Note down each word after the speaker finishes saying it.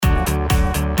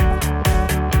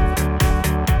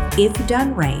If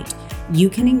done right, you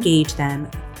can engage them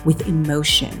with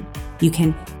emotion. You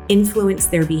can influence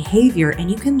their behavior and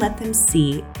you can let them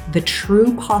see the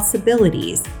true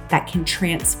possibilities that can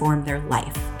transform their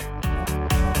life.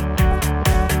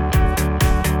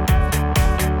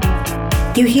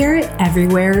 You hear it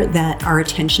everywhere that our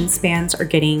attention spans are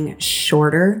getting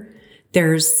shorter.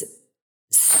 There's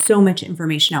so much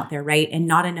information out there, right? And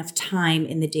not enough time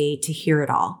in the day to hear it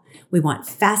all. We want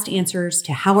fast answers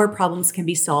to how our problems can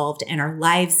be solved and our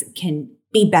lives can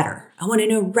be better. I want to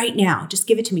know right now. Just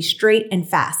give it to me straight and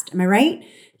fast. Am I right?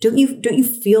 Don't you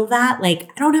feel that? Like,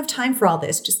 I don't have time for all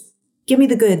this. Just give me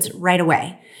the goods right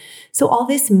away. So all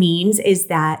this means is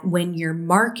that when you're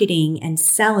marketing and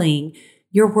selling,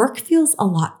 your work feels a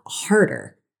lot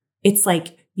harder. It's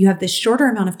like you have this shorter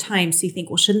amount of time. So you think,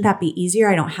 well, shouldn't that be easier?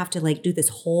 I don't have to do this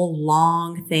whole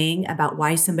long thing about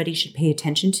why somebody should pay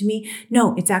attention to me.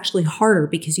 No, it's actually harder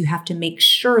because you have to make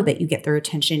sure that you get their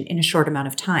attention in a short amount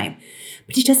of time.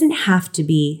 But it doesn't have to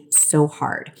be so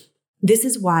hard. This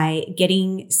is why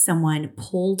getting someone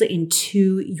pulled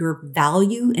into your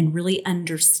value and really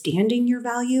understanding your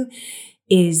value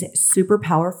is super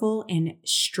powerful and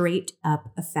straight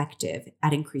up effective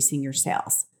at increasing your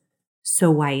sales.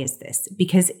 So why is this?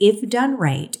 Because if done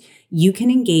right, you can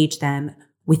engage them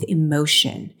with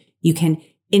emotion. You can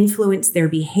influence their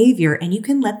behavior and you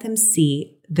can let them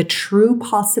see the true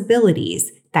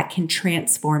possibilities that can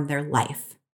transform their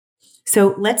life.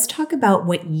 So let's talk about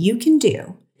what you can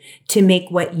do to make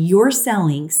what you're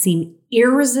selling seem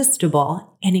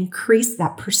irresistible and increase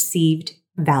that perceived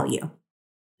value.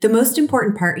 The most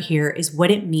important part here is what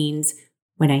it means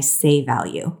when I say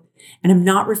value. And I'm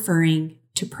not referring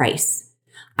to price.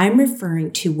 I'm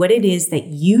referring to what it is that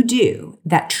you do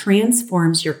that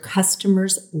transforms your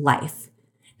customer's life,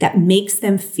 that makes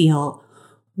them feel,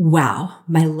 wow,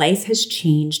 my life has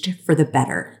changed for the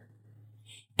better.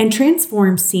 And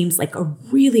transform seems like a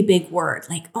really big word.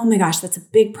 Like, oh my gosh, that's a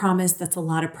big promise. That's a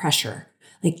lot of pressure.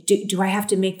 Like, do I have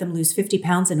to make them lose 50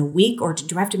 pounds in a week? Or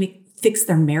do I have to fix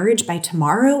their marriage by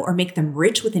tomorrow or make them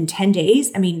rich within 10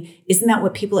 days? I mean, isn't that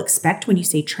what people expect when you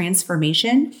say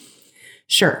transformation?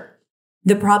 Sure.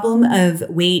 The problem of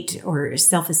weight or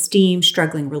self-esteem,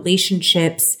 struggling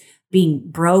relationships,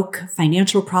 being broke,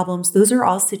 financial problems, those are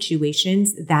all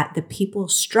situations that the people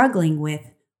struggling with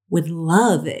would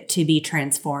love to be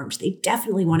transformed. They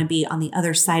definitely want to be on the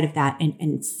other side of that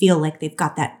and feel like they've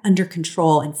got that under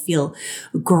control and feel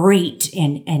great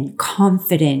and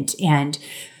confident and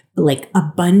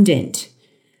abundant.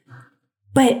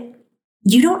 But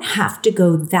you don't have to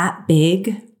go that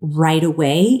big right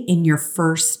away in your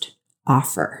first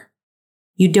offer.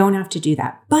 You don't have to do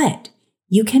that, but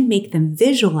you can make them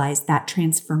visualize that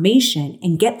transformation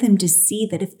and get them to see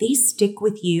that if they stick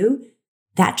with you,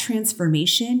 that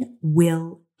transformation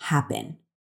will happen.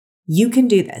 You can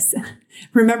do this.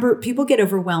 Remember, people get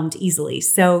overwhelmed easily.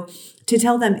 So to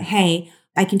tell them, hey,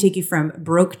 I can take you from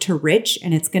broke to rich,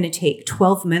 and it's going to take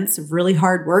 12 months of really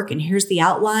hard work. And here's the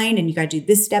outline, and you got to do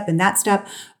this step and that step.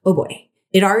 Oh boy,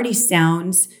 it already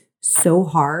sounds so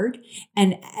hard.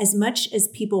 And as much as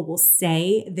people will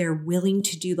say they're willing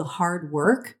to do the hard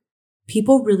work,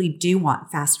 people really do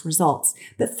want fast results.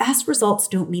 But fast results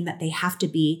don't mean that they have to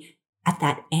be at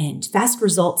that end. Fast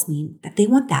results mean that they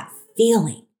want that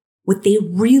feeling. What they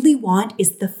really want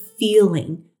is the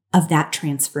feeling of that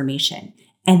transformation.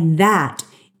 And that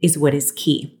is what is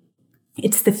key.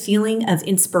 It's the feeling of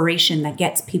inspiration that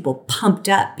gets people pumped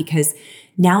up because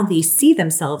now they see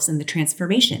themselves in the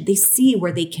transformation. They see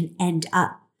where they can end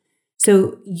up.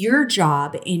 So your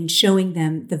job in showing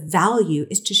them the value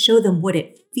is to show them what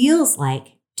it feels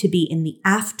like to be in the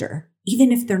after,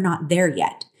 even if they're not there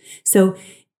yet. So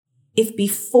if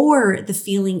before the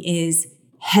feeling is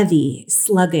heavy,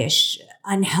 sluggish,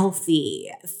 unhealthy,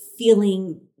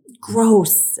 feeling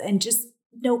gross, and just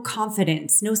no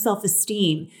confidence, no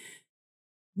self-esteem,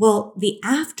 well, the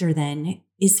after then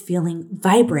is feeling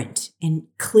vibrant and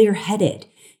clear-headed,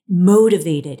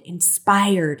 motivated,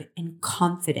 inspired, and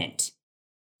confident.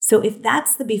 So if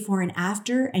that's the before and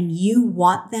after, and you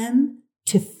want them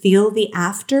to feel the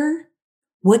after,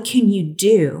 what can you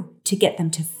do to get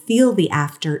them to feel the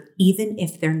after, even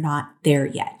if they're not there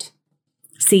yet?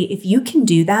 See, if you can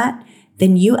do that,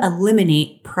 then you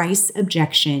eliminate price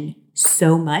objection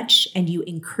so much and you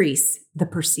increase the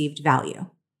perceived value.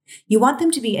 You want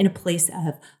them to be in a place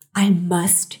of, I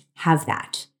must have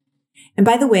that. And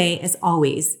by the way, as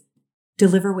always,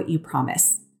 deliver what you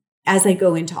promise. As I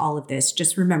go into all of this,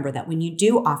 just remember that when you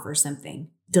do offer something,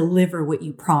 deliver what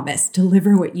you promise,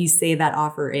 deliver what you say that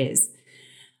offer is.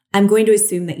 I'm going to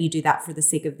assume that you do that for the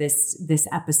sake of this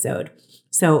episode.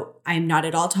 So I'm not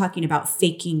at all talking about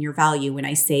faking your value when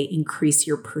I say increase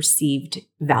your perceived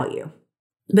value.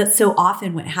 But so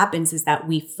often what happens is that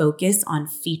we focus on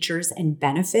features and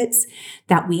benefits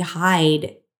that we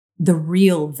hide the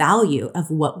real value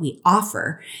of what we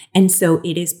offer. And so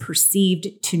it is perceived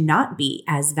to not be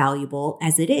as valuable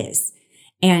as it is.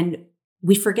 And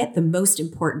we forget the most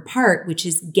important part, which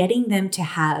is getting them to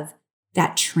have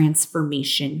that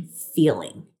transformation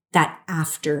feeling, that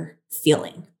after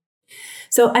feeling.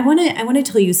 So I want to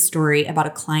tell you a story about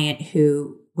a client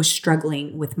who was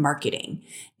struggling with marketing.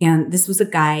 And this was a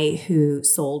guy who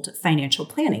sold financial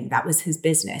planning. That was his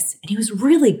business. And he was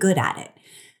really good at it.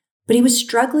 But he was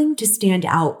struggling to stand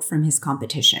out from his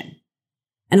competition.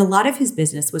 And a lot of his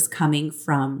business was coming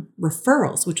from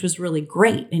referrals, which was really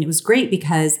great. And it was great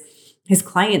because his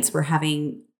clients were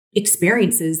having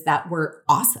experiences that were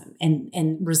awesome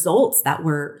and results that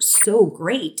were so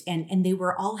great. And they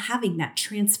were all having that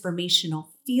transformational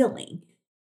feeling.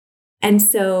 And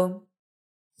so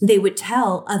they would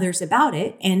tell others about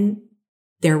it. And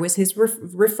there was his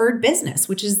referred business,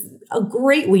 which is a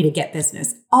great way to get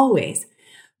business, always.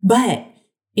 But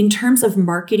in terms of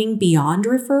marketing beyond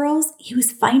referrals, he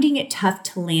was finding it tough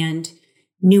to land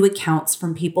new accounts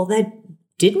from people that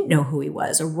didn't know who he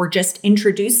was or were just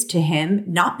introduced to him,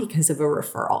 not because of a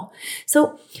referral.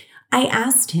 So I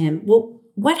asked him, well,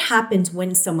 what happens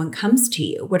when someone comes to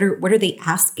you? What are they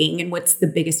asking, and what's the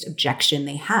biggest objection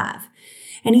they have?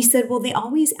 And he said, well, they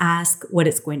always ask what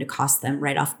it's going to cost them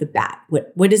right off the bat.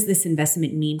 What does this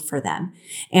investment mean for them?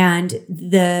 And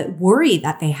the worry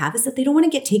that they have is that they don't want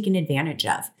to get taken advantage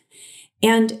of.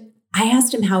 And I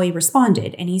asked him how he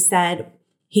responded. And he said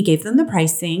he gave them the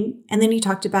pricing, and then he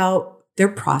talked about their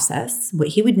process, what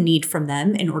he would need from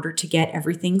them in order to get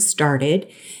everything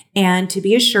started, and to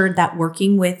be assured that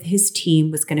working with his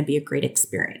team was going to be a great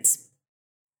experience.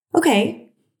 Okay.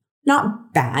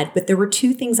 Not bad, but there were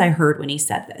two things I heard when he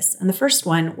said this. And the first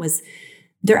one was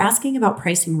they're asking about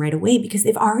pricing right away because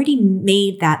they've already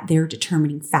made that their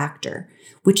determining factor,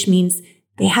 which means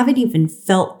they haven't even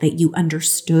felt that you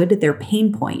understood their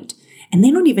pain point. And they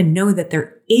don't even know that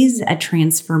there is a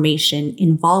transformation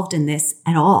involved in this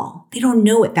at all. They don't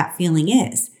know what that feeling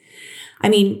is. I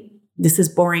mean, this is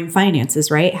boring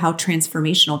finances, right? How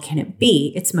transformational can it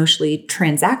be? It's mostly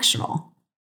transactional.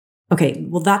 Okay,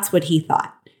 well, that's what he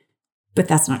thought. But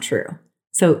that's not true.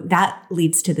 So that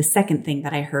leads to the second thing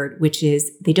that I heard, which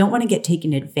is they don't want to get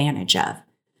taken advantage of.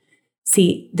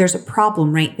 See, there's a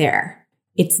problem right there.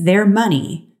 It's their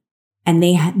money, and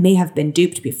they may have been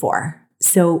duped before.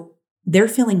 So they're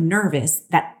feeling nervous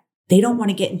that they don't want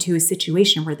to get into a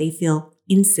situation where they feel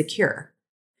insecure.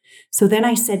 So then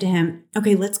I said to him,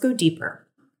 okay, let's go deeper.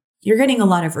 You're getting a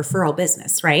lot of referral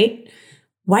business, right?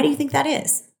 Why do you think that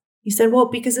is? He said, well,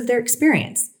 because of their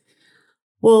experience.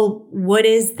 Well, what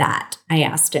is that? I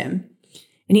asked him.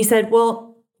 And he said,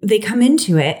 well, they come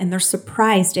into it and they're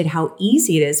surprised at how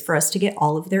easy it is for us to get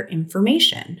all of their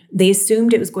information. They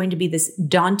assumed it was going to be this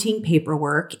daunting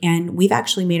paperwork, and we've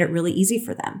actually made it really easy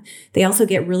for them. They also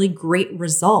get really great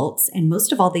results. And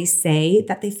most of all, they say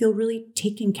that they feel really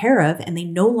taken care of, and they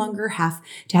no longer have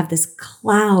to have this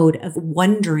cloud of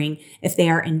wondering if they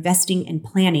are investing and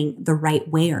planning the right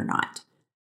way or not.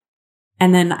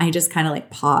 And then I just kind of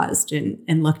like paused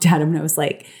and looked at him, and I was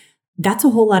like, that's a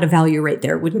whole lot of value right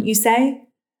there, wouldn't you say?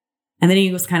 And then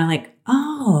he was kind of like,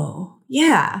 oh,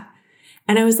 yeah.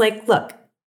 And I was like, look,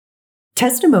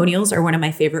 testimonials are one of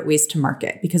my favorite ways to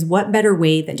market, because what better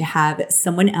way than to have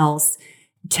someone else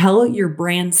tell your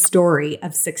brand story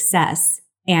of success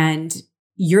and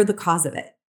you're the cause of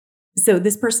it. So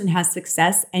this person has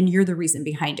success and you're the reason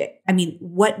behind it. I mean,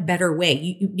 what better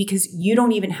way? Because you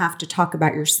don't even have to talk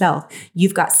about yourself.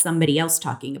 You've got somebody else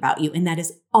talking about you. And that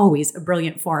is always a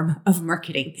brilliant form of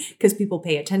marketing, because people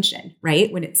pay attention,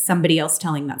 right? When it's somebody else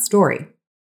telling that story.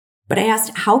 But I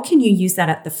asked, how can you use that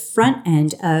at the front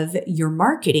end of your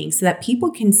marketing so that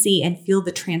people can see and feel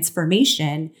the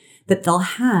transformation that they'll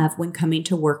have when coming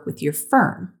to work with your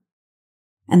firm?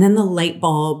 And then the light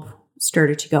bulb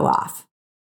started to go off.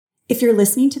 If you're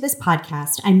listening to this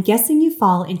podcast, I'm guessing you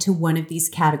fall into one of these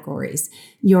categories.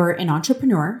 You're an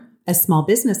entrepreneur, a small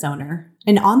business owner,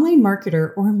 an online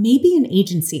marketer, or maybe an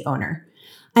agency owner.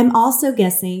 I'm also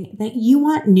guessing that you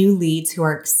want new leads who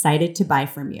are excited to buy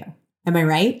from you. Am I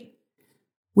right?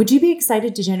 Would you be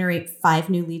excited to generate 5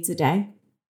 new leads a day?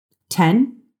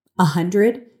 10?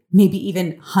 100? Maybe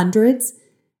even hundreds?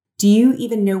 Do you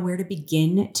even know where to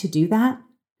begin to do that?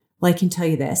 Well, I can tell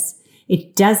you this.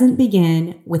 It doesn't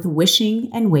begin with wishing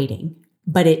and waiting,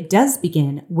 but it does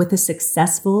begin with a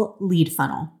successful lead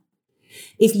funnel.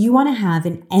 If you want to have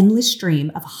an endless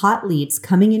stream of hot leads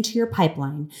coming into your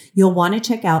pipeline, you'll want to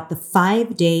check out the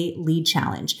 5-day lead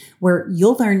challenge, where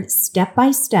you'll learn step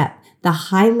by step the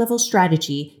high-level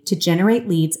strategy to generate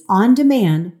leads on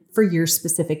demand for your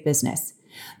specific business.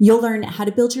 You'll learn how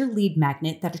to build your lead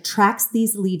magnet that attracts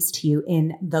these leads to you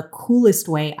in the coolest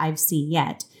way I've seen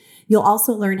yet. You'll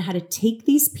also learn how to take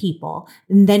these people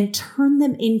and then turn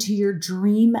them into your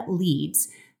dream leads.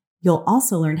 You'll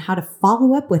also learn how to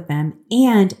follow up with them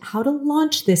and how to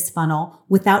launch this funnel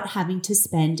without having to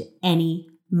spend any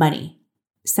money.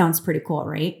 Sounds pretty cool,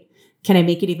 right? Can I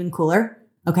make it even cooler?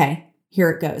 Okay, here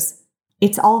it goes.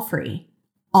 It's all free.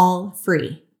 All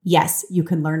free. Yes, you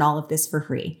can learn all of this for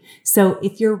free. So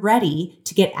if you're ready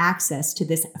to get access to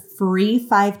this free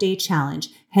 5-day challenge,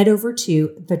 head over to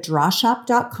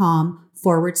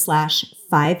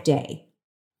thedrawshop.com/5day.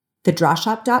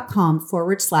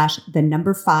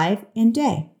 thedrawshop.com/5 and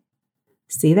day.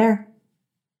 See you there.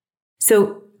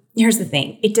 So here's the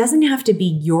thing. It doesn't have to be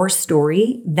your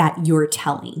story that you're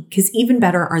telling, because even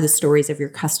better are the stories of your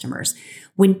customers.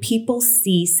 When people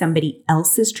see somebody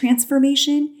else's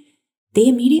transformation, they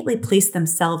immediately place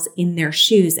themselves in their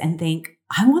shoes and think,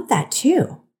 I want that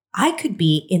too. I could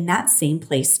be in that same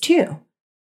place too.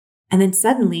 And then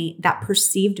suddenly that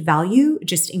perceived value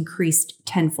just increased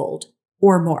tenfold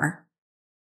or more.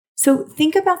 So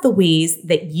think about the ways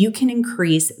that you can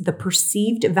increase the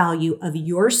perceived value of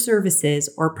your services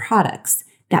or products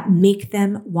that make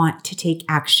them want to take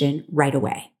action right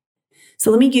away. So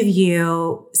let me give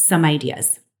you some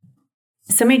ideas.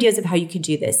 Some ideas of how you could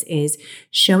do this is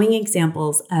showing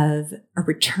examples of a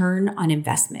return on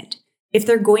investment. If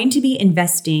they're going to be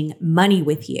investing money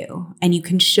with you and you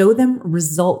can show them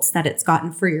results that it's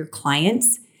gotten for your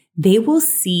clients, they will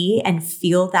see and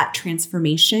feel that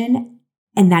transformation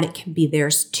and that it can be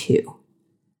theirs too.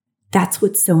 That's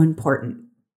what's so important.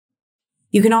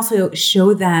 You can also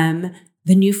show them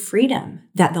the new freedom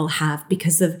that they'll have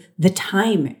because of the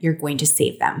time you're going to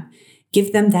save them.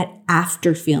 Give them that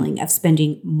after feeling of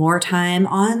spending more time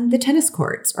on the tennis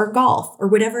courts or golf or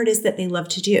whatever it is that they love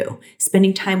to do,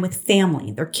 spending time with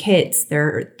family, their kids,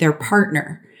 their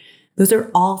partner. Those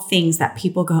are all things that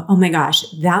people go, oh my gosh,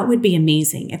 that would be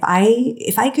amazing.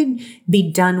 If I could be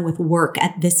done with work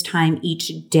at this time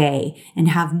each day and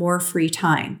have more free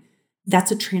time.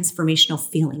 That's a transformational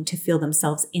feeling to feel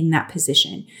themselves in that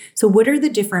position. So what are the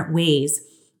different ways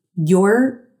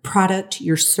your product,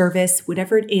 your service,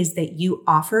 whatever it is that you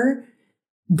offer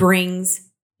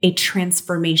brings a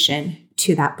transformation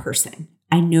to that person?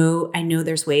 I know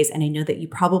there's ways, and I know that you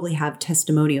probably have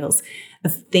testimonials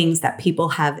of things that people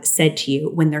have said to you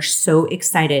when they're so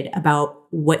excited about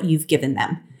what you've given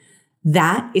them.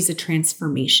 That is a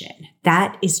transformation.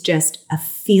 That is just a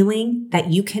feeling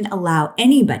that you can allow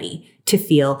anybody to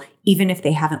feel, even if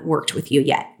they haven't worked with you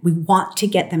yet. We want to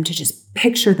get them to just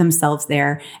picture themselves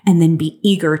there and then be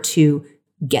eager to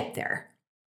get there.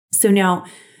 So now,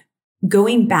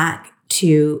 going back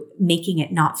to making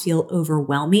it not feel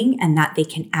overwhelming and that they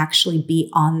can actually be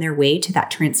on their way to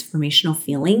that transformational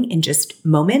feeling in just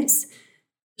moments,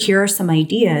 here are some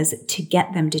ideas to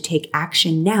get them to take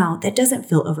action now that doesn't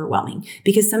feel overwhelming.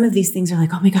 Because some of these things are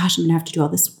like, oh my gosh, I'm going to have to do all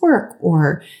this work.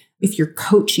 Or if you're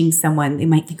coaching someone, they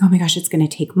might think, oh my gosh, it's going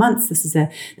to take months. This is a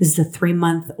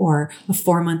 3-month or a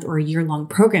 4-month or a year-long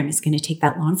program. It's going to take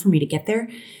that long for me to get there.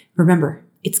 Remember,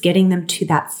 it's getting them to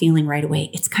that feeling right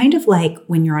away. It's kind of like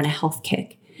when you're on a health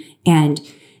kick and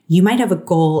you might have a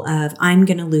goal of, I'm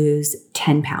going to lose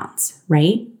 10 pounds,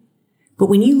 right? But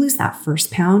when you lose that first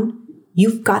pound,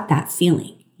 you've got that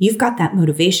feeling. You've got that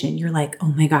motivation. You're like,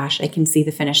 oh my gosh, I can see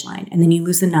the finish line. And then you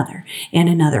lose another and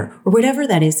another, or whatever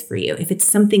that is for you. If it's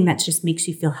something that just makes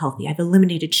you feel healthy, I've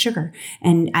eliminated sugar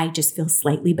and I just feel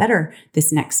slightly better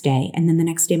this next day. And then the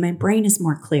next day, my brain is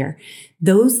more clear.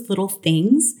 Those little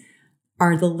things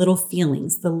are the little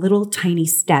feelings, the little tiny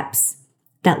steps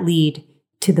that lead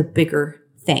to the bigger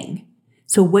thing.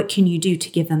 So what can you do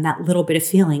to give them that little bit of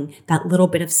feeling, that little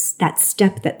bit of that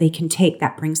step that they can take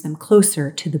that brings them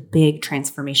closer to the big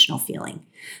transformational feeling?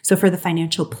 So for the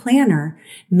financial planner,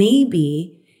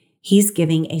 maybe he's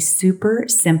giving a super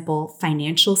simple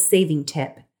financial saving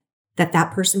tip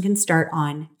that person can start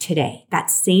on today,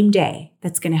 that same day,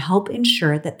 that's going to help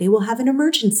ensure that they will have an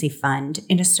emergency fund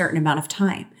in a certain amount of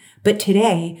time. But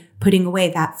today, putting away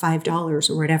that $5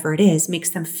 or whatever it is makes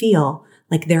them feel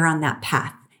like they're on that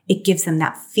path. It gives them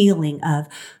that feeling of,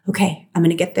 okay, I'm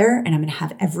going to get there and I'm going to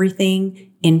have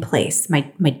everything in place, my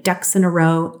ducks in a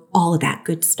row, all of that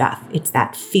good stuff. It's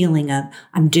that feeling of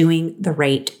I'm doing the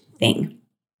right thing.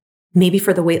 Maybe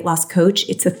for the weight loss coach,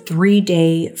 it's a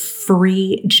 3-day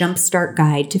free jumpstart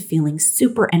guide to feeling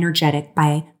super energetic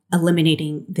by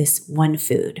eliminating this one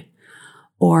food.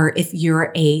 Or if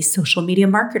you're a social media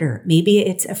marketer, maybe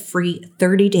it's a free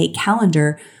 30-day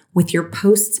calendar with your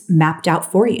posts mapped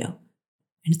out for you.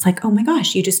 And it's like, oh my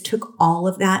gosh, you just took all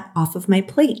of that off of my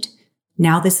plate.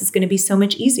 Now this is going to be so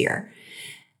much easier.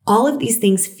 All of these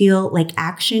things feel like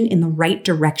action in the right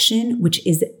direction, which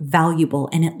is valuable,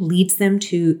 and it leads them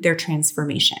to their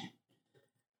transformation.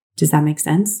 Does that make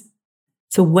sense?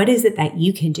 So what is it that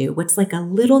you can do? What's like a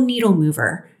little needle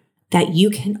mover that you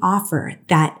can offer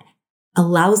that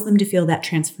allows them to feel that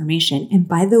transformation? And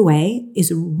by the way,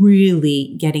 is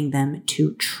really getting them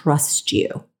to trust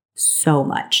you so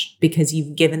much because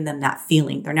you've given them that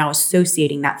feeling. They're now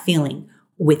associating that feeling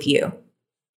with you.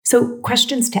 So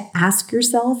questions to ask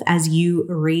yourself as you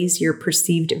raise your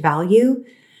perceived value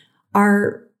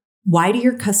are, why do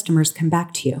your customers come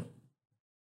back to you?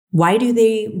 Why do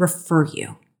they refer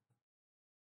you?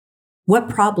 What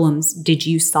problems did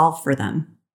you solve for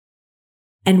them?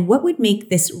 And what would make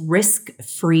this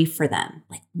risk-free for them?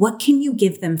 Like, what can you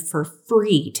give them for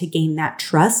free to gain that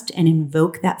trust and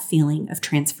invoke that feeling of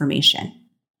transformation?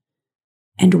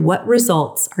 And what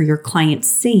results are your clients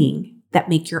seeing that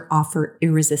make your offer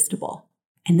irresistible?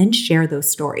 And then share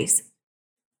those stories.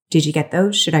 Did you get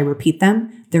those? Should I repeat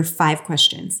them? There are 5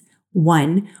 questions.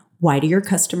 1, why do your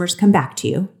customers come back to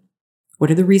you?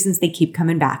 What are the reasons they keep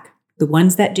coming back? The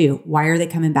ones that do, why are they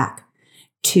coming back?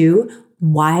 2,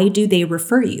 why do they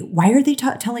refer you? Why are they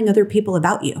telling other people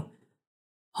about you?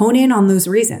 Hone in on those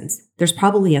reasons. There's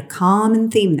probably a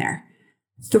common theme there.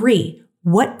 3,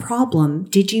 what problem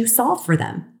did you solve for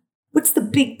them? What's the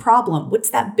big problem?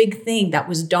 What's that big thing that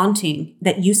was daunting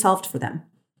that you solved for them?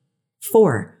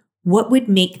 4, what would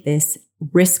make this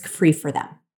risk-free for them?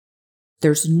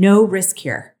 There's no risk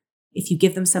here. If you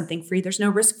give them something free, there's no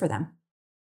risk for them.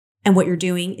 And what you're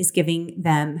doing is giving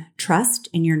them trust,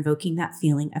 and you're invoking that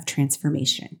feeling of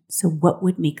transformation. So what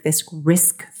would make this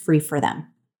risk-free for them?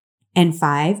 And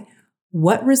 5,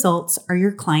 what results are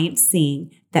your clients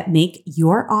seeing that make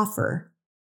your offer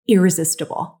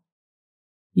irresistible?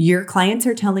 Your clients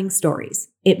are telling stories.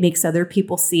 It makes other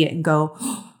people see it and go,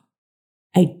 oh,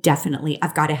 I've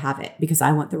got to have it because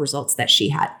I want the results that she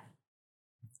had.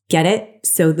 Get it?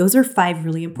 So those are 5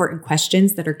 really important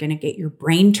questions that are going to get your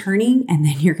brain turning. And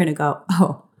then you're going to go,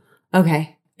 oh,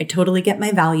 okay, I totally get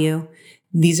my value.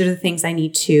 These are the things I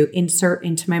need to insert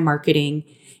into my marketing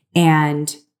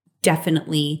and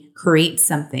definitely create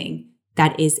something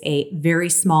that is a very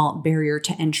small barrier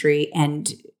to entry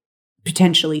and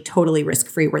potentially totally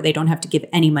risk-free, where they don't have to give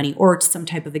any money or some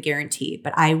type of a guarantee.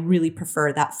 But I really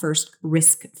prefer that first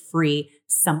risk-free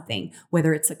something,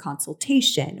 whether it's a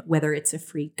consultation, whether it's a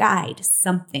free guide,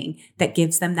 something that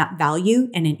gives them that value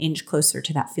and an inch closer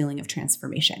to that feeling of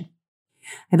transformation.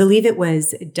 I believe it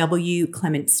was W.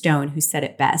 Clement Stone who said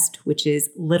it best, which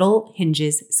is little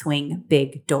hinges swing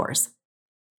big doors.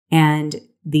 And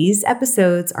these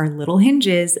episodes are little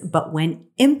hinges, but when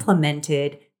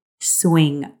implemented,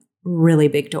 swing really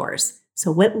big doors.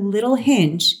 So what little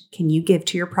hinge can you give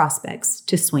to your prospects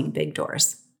to swing big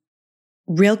doors?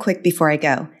 Real quick before I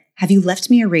go, have you left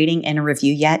me a rating and a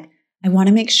review yet? I want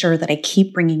to make sure that I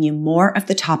keep bringing you more of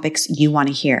the topics you want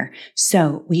to hear.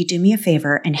 So will you do me a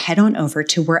favor and head on over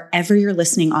to wherever you're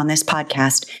listening on this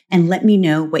podcast and let me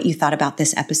know what you thought about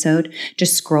this episode?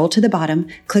 Just scroll to the bottom,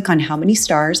 click on how many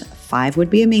stars, 5 would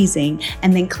be amazing,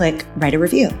 and then click write a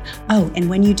review. Oh, and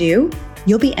when you do,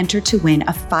 you'll be entered to win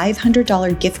a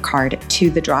 $500 gift card to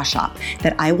the Draw Shop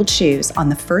that I will choose on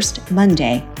the first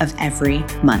Monday of every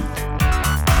month.